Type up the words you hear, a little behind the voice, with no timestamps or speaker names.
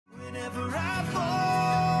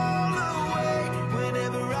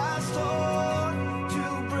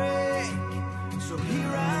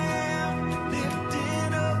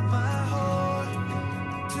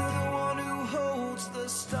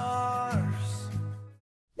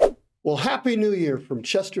Well, Happy New Year from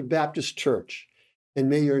Chester Baptist Church, and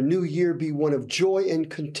may your new year be one of joy and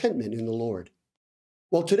contentment in the Lord.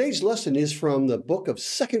 Well, today's lesson is from the book of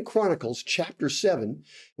 2 Chronicles, chapter 7, and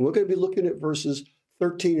we're going to be looking at verses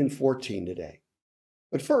 13 and 14 today.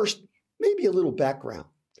 But first, maybe a little background.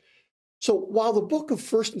 So while the book of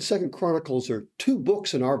 1st and 2nd Chronicles are two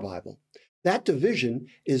books in our Bible, that division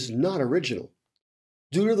is not original.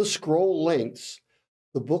 Due to the scroll lengths,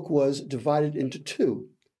 the book was divided into two,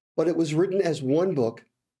 but it was written as one book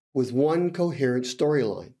with one coherent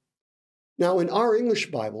storyline. Now, in our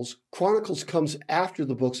English Bibles, Chronicles comes after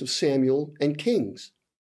the books of Samuel and Kings,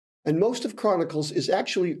 and most of Chronicles is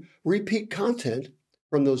actually repeat content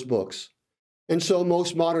from those books. And so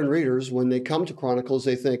most modern readers, when they come to Chronicles,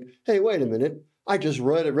 they think, hey, wait a minute, I just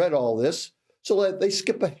read all this, so they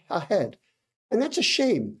skip ahead. And that's a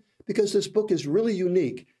shame, because this book is really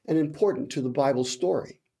unique and important to the Bible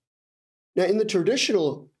story. Now, in the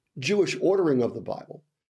traditional Jewish ordering of the Bible,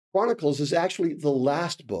 Chronicles is actually the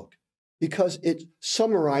last book because it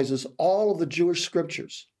summarizes all of the Jewish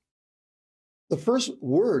scriptures. The first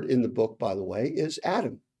word in the book, by the way, is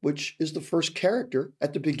Adam, which is the first character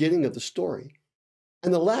at the beginning of the story.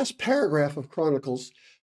 And the last paragraph of Chronicles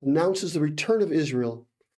announces the return of Israel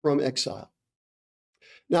from exile.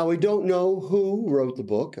 Now, we don't know who wrote the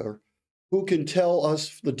book or who can tell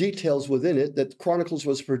us the details within it that Chronicles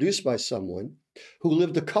was produced by someone who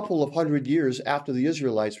lived a couple of hundred years after the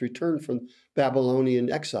Israelites returned from Babylonian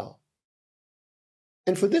exile.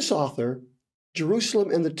 And for this author, Jerusalem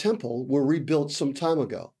and the temple were rebuilt some time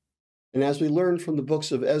ago. And as we learned from the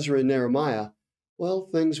books of Ezra and Nehemiah, well,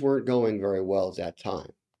 things weren't going very well at that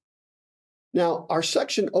time. Now, our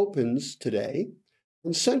section opens today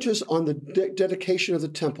and centers on the dedication of the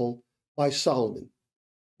temple by Solomon.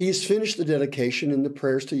 He's finished the dedication in the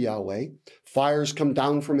prayers to Yahweh. Fires come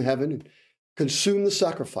down from heaven and consume the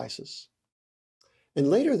sacrifices. And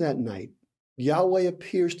later that night, Yahweh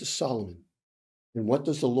appears to Solomon. And what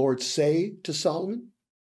does the Lord say to Solomon?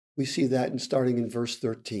 We see that starting in verse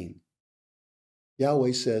 13.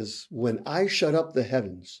 Yahweh says, when I shut up the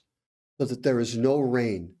heavens so that there is no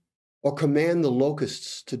rain, or command the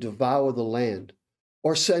locusts to devour the land,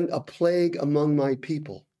 or send a plague among my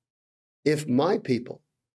people, if my people,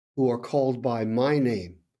 who are called by my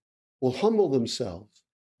name, will humble themselves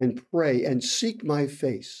and pray and seek my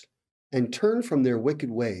face and turn from their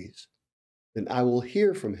wicked ways, then I will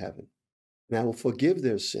hear from heaven and I will forgive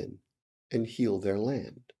their sin and heal their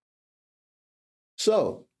land.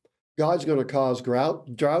 So, God's going to cause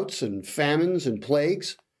droughts and famines and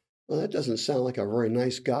plagues. Well, that doesn't sound like a very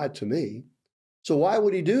nice God to me. So why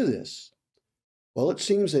would he do this? Well, it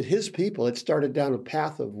seems that his people had started down a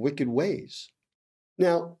path of wicked ways.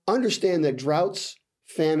 Now, understand that droughts,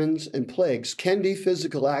 famines, and plagues can be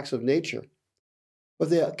physical acts of nature, but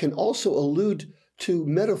they can also allude to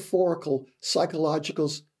metaphorical,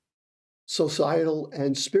 psychological, societal,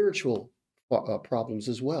 and spiritual problems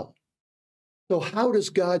as well. So how does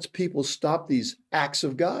God's people stop these acts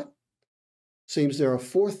of God? Seems there are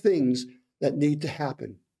four things that need to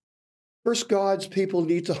happen. First, God's people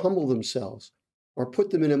need to humble themselves, or put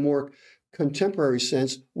them in a more contemporary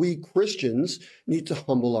sense, we Christians need to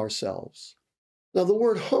humble ourselves. Now, the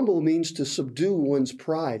word humble means to subdue one's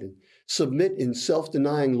pride and submit in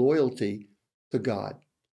self-denying loyalty to God.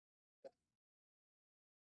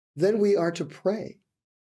 Then we are to pray.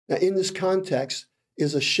 Now, in this context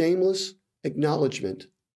is a shameless acknowledgement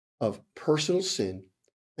of personal sin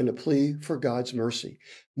and a plea for God's mercy,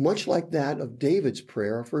 much like that of David's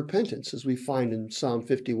prayer of repentance, as we find in Psalm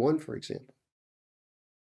 51, for example.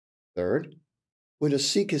 Third, we're to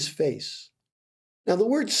seek his face. Now, the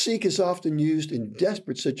word seek is often used in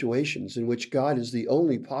desperate situations in which God is the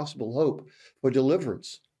only possible hope for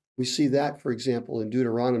deliverance. We see that, for example, in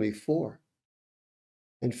Deuteronomy 4.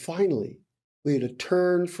 And finally, we are to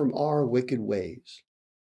turn from our wicked ways.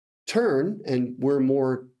 Turn, and we're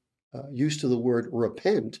more used to the word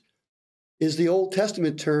repent, is the Old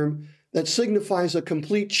Testament term that signifies a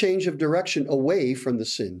complete change of direction away from the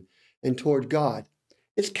sin and toward God.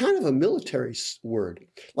 It's kind of a military word,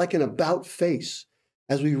 like an about face,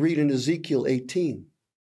 as we read in Ezekiel 18.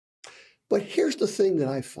 But here's the thing that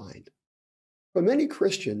I find. For many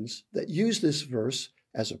Christians that use this verse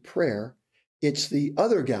as a prayer, it's the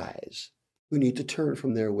other guys who need to turn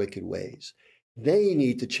from their wicked ways. They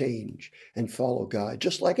need to change and follow God,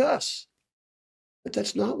 just like us. But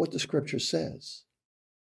that's not what the scripture says.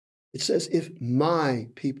 It says, if my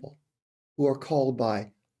people, who are called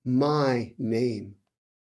by my name,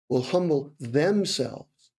 will humble themselves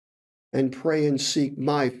and pray and seek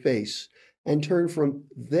my face and turn from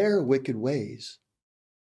their wicked ways,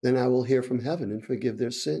 then I will hear from heaven and forgive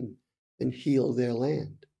their sin and heal their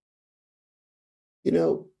land. You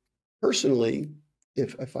know, personally,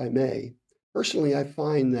 if I may, personally, I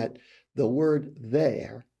find that the word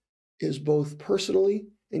there is both personally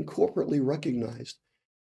and corporately recognized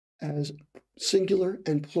as singular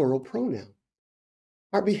and plural pronoun.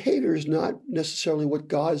 Our behavior is not necessarily what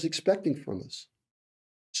God is expecting from us.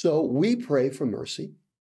 So we pray for mercy,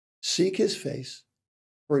 seek his face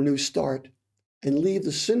for a new start, and leave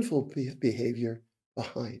the sinful behavior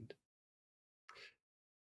behind.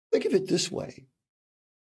 Think of it this way.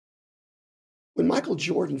 When Michael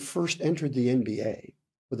Jordan first entered the NBA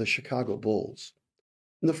with the Chicago Bulls,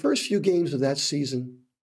 in the first few games of that season,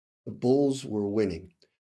 the Bulls were winning.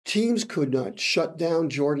 Teams could not shut down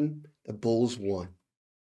Jordan. The Bulls won.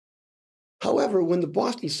 However, when the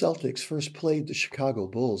Boston Celtics first played the Chicago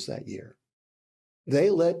Bulls that year, they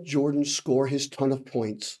let Jordan score his ton of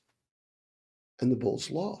points, and the Bulls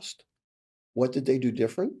lost. What did they do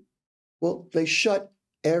different? Well, they shut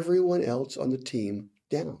everyone else on the team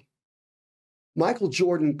down. Michael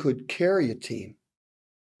Jordan could carry a team,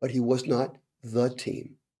 but he was not the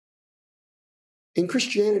team. In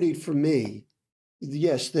Christianity, for me,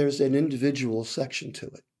 yes, there's an individual section to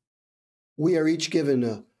it. We are each given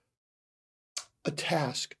a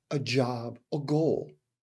task, a job, a goal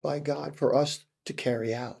by God for us to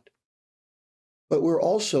carry out. But we're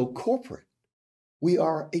also corporate. We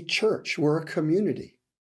are a church. We're a community.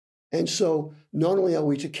 And so not only are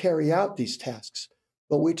we to carry out these tasks,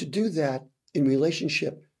 but we're to do that in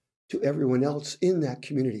relationship to everyone else in that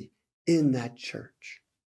community, in that church.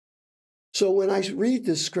 So when I read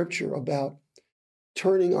this scripture about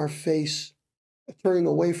turning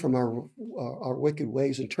away from our wicked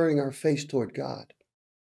ways and turning our face toward God,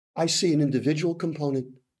 I see an individual component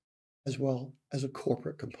as well as a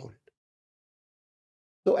corporate component.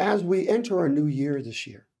 So as we enter our new year this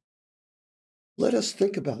year, let us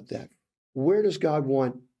think about that. Where does God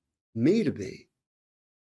want me to be?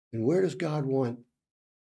 And where does God want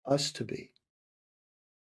us to be?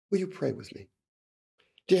 Will you pray with me?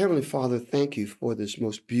 Dear Heavenly Father, thank you for this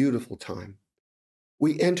most beautiful time.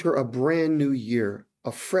 We enter a brand new year,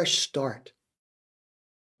 a fresh start.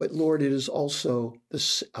 But Lord, it is also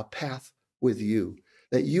a path with you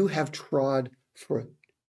that you have trod for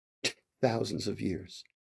thousands of years,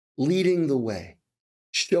 leading the way,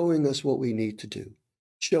 showing us what we need to do,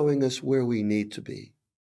 showing us where we need to be.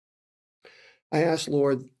 I ask,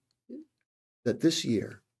 Lord, that this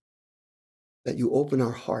year, that you open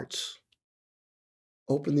our hearts,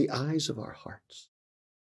 open the eyes of our hearts,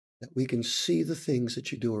 that we can see the things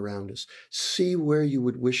that you do around us, see where you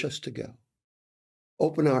would wish us to go.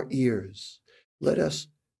 Open our ears. Let us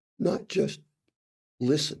not just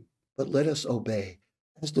listen, but let us obey,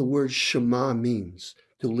 as the word Shema means,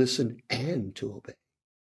 to listen and to obey,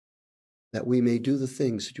 that we may do the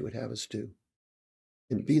things that you would have us do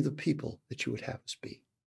and be the people that you would have us be.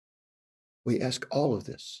 We ask all of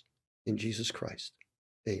this in Jesus Christ.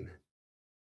 Amen.